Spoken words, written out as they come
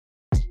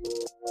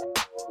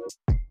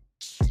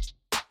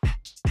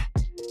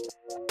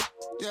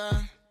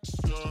Yeah.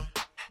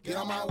 Get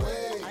out my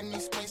way. I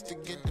need space to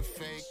get the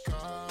fake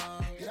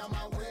off. Get out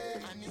my way.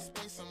 I need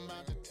space. I'm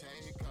about to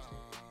take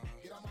off.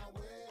 Get out my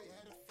way.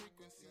 At a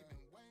frequency been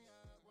way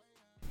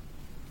up.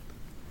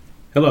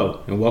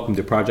 Hello, and welcome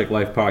to Project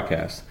Life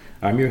Podcast.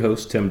 I'm your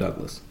host, Tim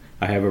Douglas.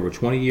 I have over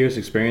 20 years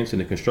experience in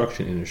the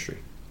construction industry.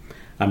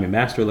 I'm a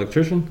master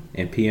electrician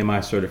and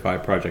PMI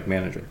certified project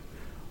manager.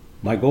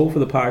 My goal for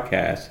the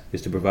podcast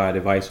is to provide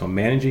advice on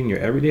managing your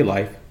everyday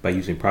life by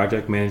using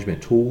project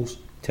management tools,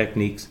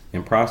 techniques,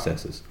 and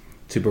processes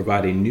to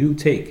provide a new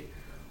take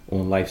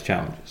on life's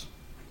challenges.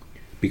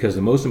 Because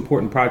the most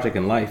important project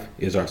in life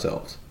is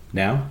ourselves.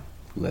 Now,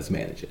 let's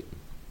manage it.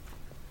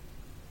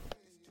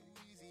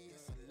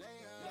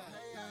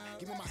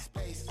 Give me my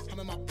space, I'm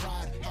in my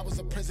pride. I was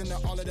a prisoner,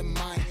 all of the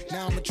mind.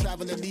 Now I'm a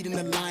traveler leading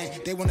the line.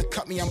 They wanna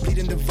cut me, I'm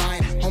bleeding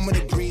divine. Home of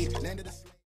the greed, land of the